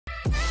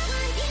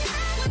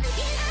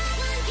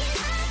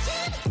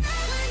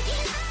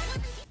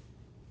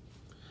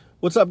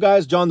What's up,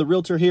 guys? John the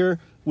Realtor here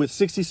with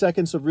 60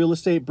 seconds of real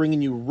estate,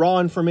 bringing you raw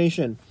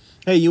information.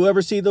 Hey, you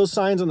ever see those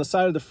signs on the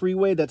side of the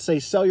freeway that say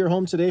sell your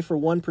home today for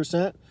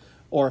 1%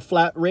 or a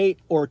flat rate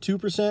or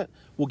 2%?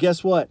 Well,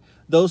 guess what?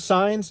 Those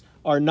signs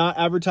are not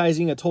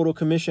advertising a total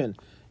commission.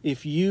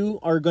 If you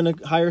are going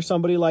to hire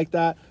somebody like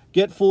that,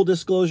 get full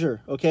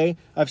disclosure, okay?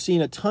 I've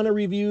seen a ton of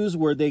reviews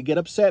where they get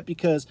upset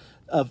because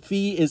a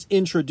fee is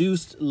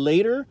introduced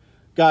later.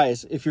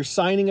 Guys, if you're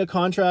signing a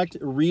contract,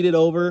 read it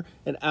over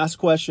and ask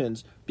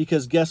questions,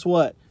 because guess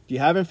what? If you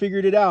haven't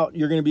figured it out,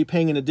 you're going to be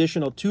paying an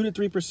additional 2 to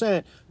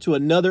 3% to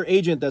another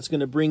agent that's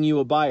going to bring you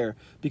a buyer,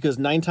 because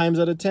 9 times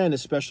out of 10,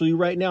 especially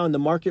right now in the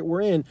market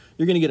we're in,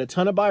 you're going to get a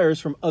ton of buyers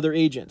from other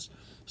agents.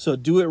 So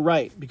do it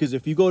right, because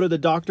if you go to the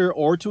doctor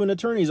or to an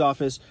attorney's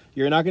office,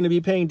 you're not going to be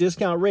paying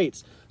discount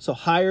rates. So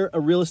hire a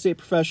real estate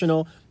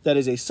professional that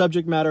is a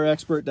subject matter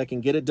expert that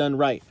can get it done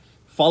right.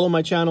 Follow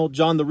my channel,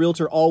 John the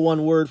Realtor, all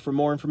one word, for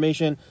more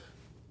information.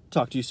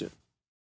 Talk to you soon.